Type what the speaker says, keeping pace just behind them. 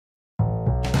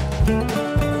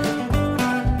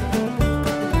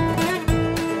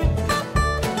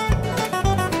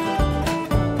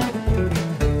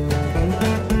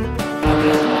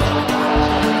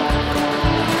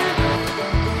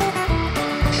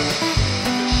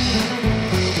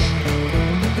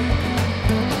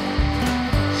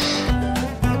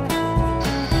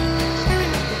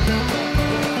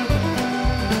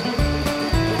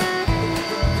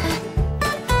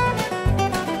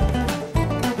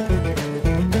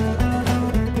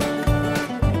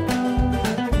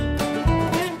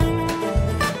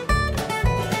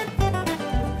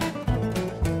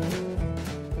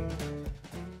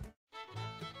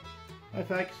Hi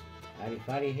folks,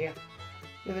 Arty here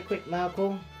with a quick mail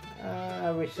call. I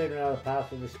received another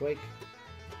parcel this week.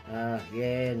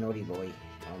 Yeah, naughty boy.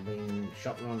 I've been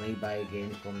shopping on eBay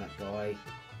again from that guy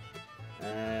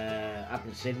up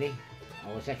in Sydney.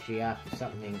 I was actually after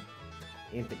something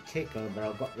in particular, but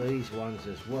I've got these ones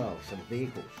as well, some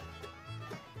vehicles.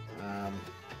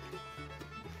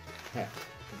 Yeah,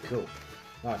 cool.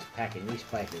 Nice packing.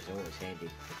 Newspapers are always handy.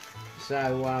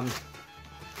 So I'm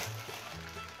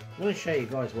going to show you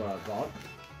guys what I've got.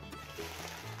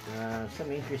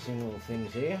 Some interesting little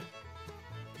things here.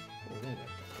 Oh,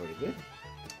 that's pretty good.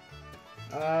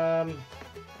 Alright,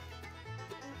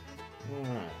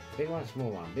 big one, small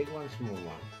one, big one, small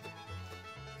one.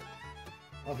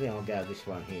 I think I'll go this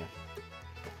one here.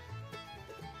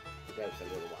 Go with the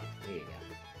little one. Here you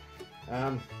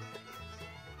go.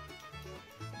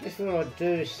 Just thought I'd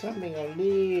do something a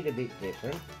little bit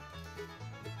different.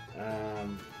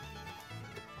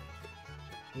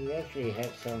 He actually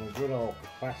had some good old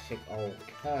classic old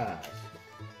cars.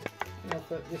 And I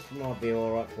thought this might be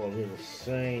alright for a little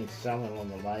scene somewhere on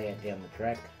the layout down the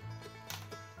track.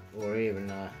 Or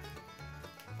even as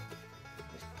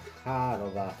part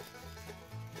of a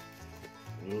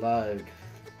load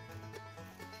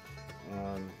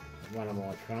on one of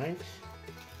my trains.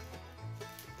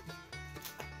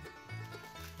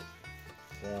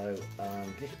 So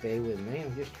just bear with me,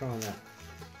 I'm just trying to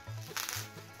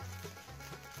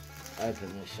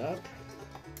open this up.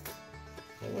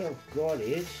 So what I've got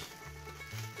is,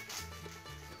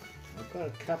 I've got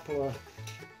a couple of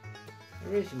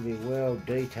reasonably well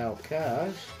detailed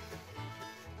cars.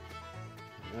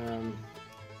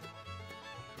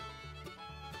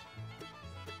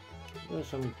 There's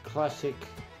some classic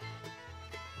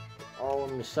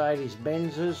old Mercedes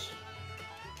Benzes.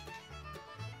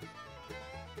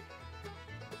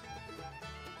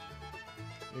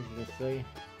 As you can see,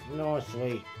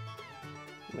 nicely,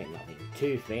 I mean nothing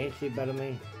too fancy, but I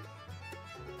mean,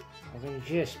 I can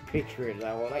just picture it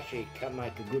though. I'll actually come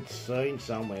make a good scene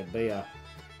somewhere, be a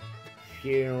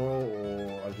funeral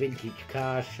or a vintage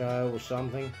car show or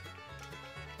something.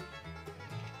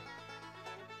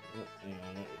 Oh, hang on,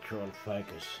 let me try and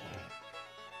focus.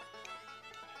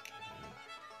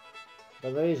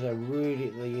 But these are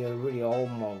really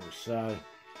old models, so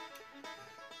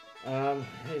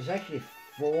there's actually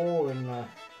 4 in the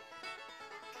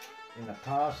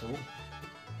parcel.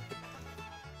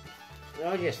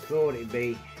 I just thought it'd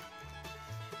be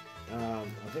I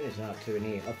think there's another 2 in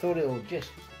here. I thought it'll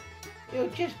just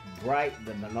break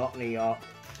the monotony on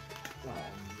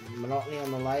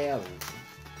the layout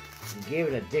and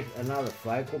give it another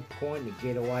focal point to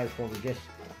get away from just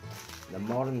the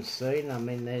modern scene. I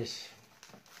mean, there's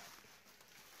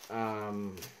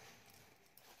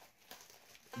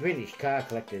vintage car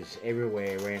collectors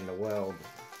everywhere around the world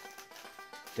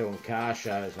doing car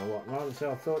shows and whatnot, and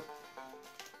so I thought,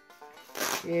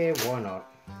 yeah, why not?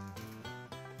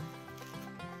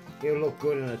 It'll look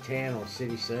good in a town or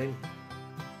city scene.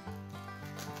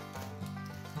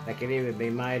 They can either be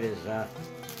made as a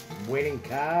wedding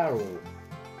car or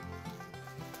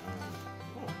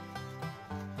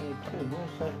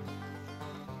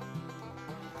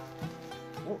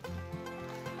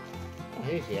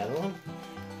here's the other one.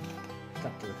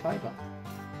 Stuck to the paper.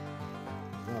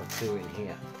 Another 2 in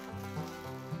here.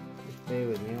 Just bear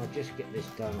with me, I'll just get this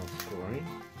done on screen.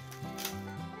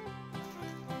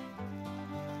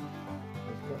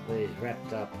 I've got these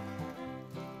wrapped up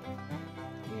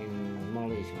in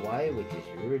Molly's Way, which is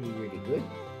really good.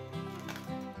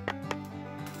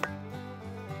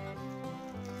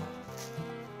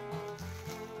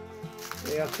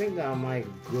 Yeah, I think they'll make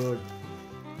a good,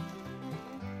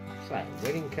 say,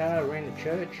 wedding car around the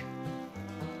church.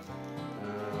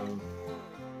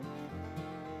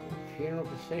 Funeral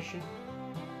procession.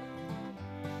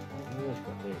 Who's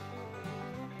got this?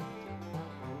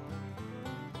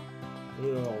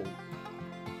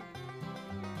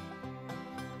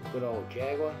 Good old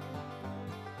Jaguar.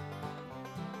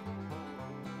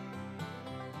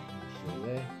 See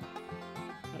there?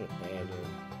 Got a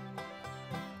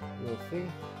little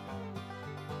thing.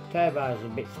 Turbo's a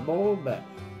bit small, but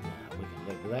we can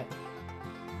live with that.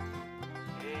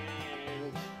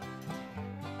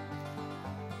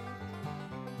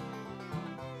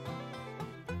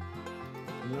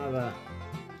 And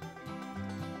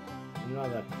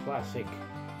another classic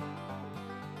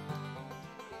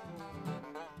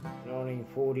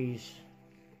 1940s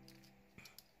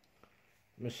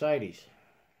Mercedes.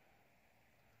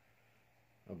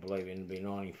 I believe it'll be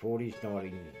 1940s,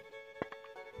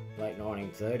 late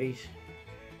 1930s.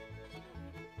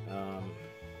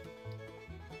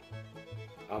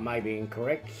 I may be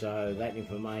incorrect, so that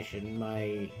information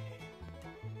may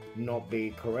not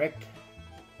be correct.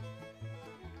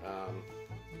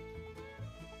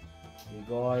 You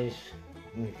guys,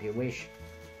 if you wish,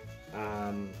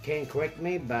 can correct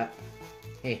me, but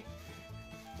hey,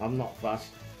 I'm not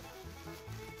fussed.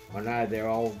 I know they're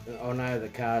old. I know the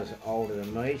car's older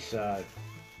than me, so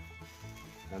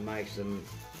that makes them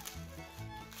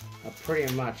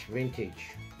pretty much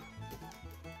vintage.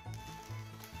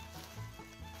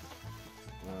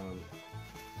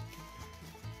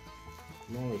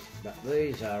 But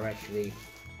these are actually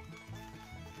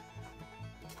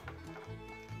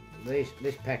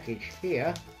this package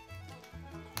here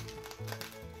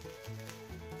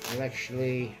will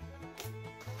actually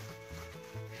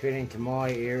fit into my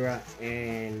era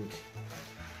and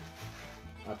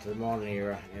up to the modern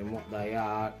era, and what they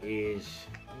are is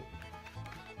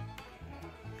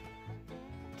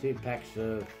 2 packs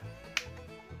of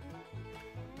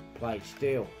plate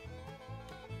steel,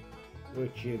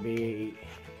 which will be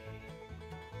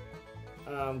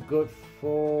good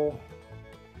for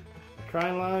a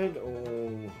train load,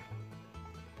 or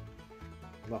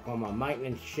like on my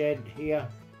maintenance shed here,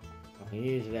 I can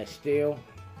use it as steel.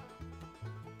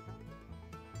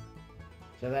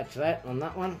 So that's that on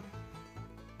that one.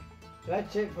 So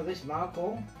that's it for this mark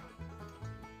haul.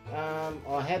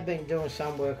 I have been doing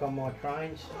some work on my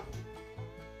trains.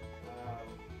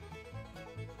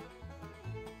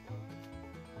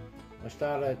 I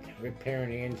started repairing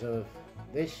the ends of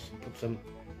this, put some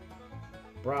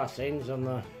brass ends on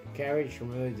the carriage,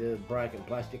 remove the broken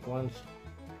plastic ones.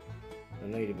 They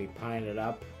need to be painted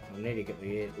up. I need to get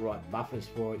the right buffers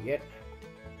for it yet.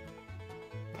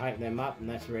 Paint them up, and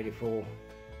that's ready to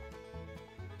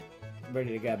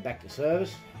go back to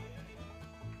service.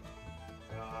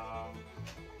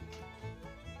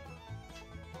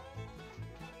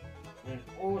 And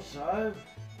also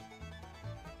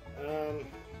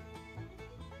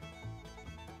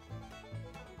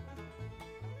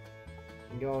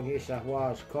the old New South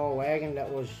Wales coal wagon that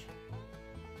was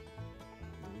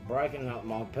breaking up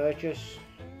my purchase.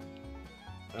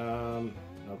 I've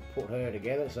put her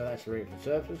together, so that's ready for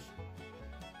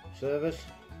service.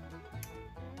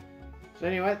 So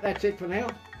anyway, that's it for now.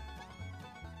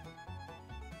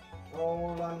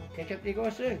 I'll catch up to you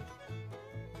guys soon.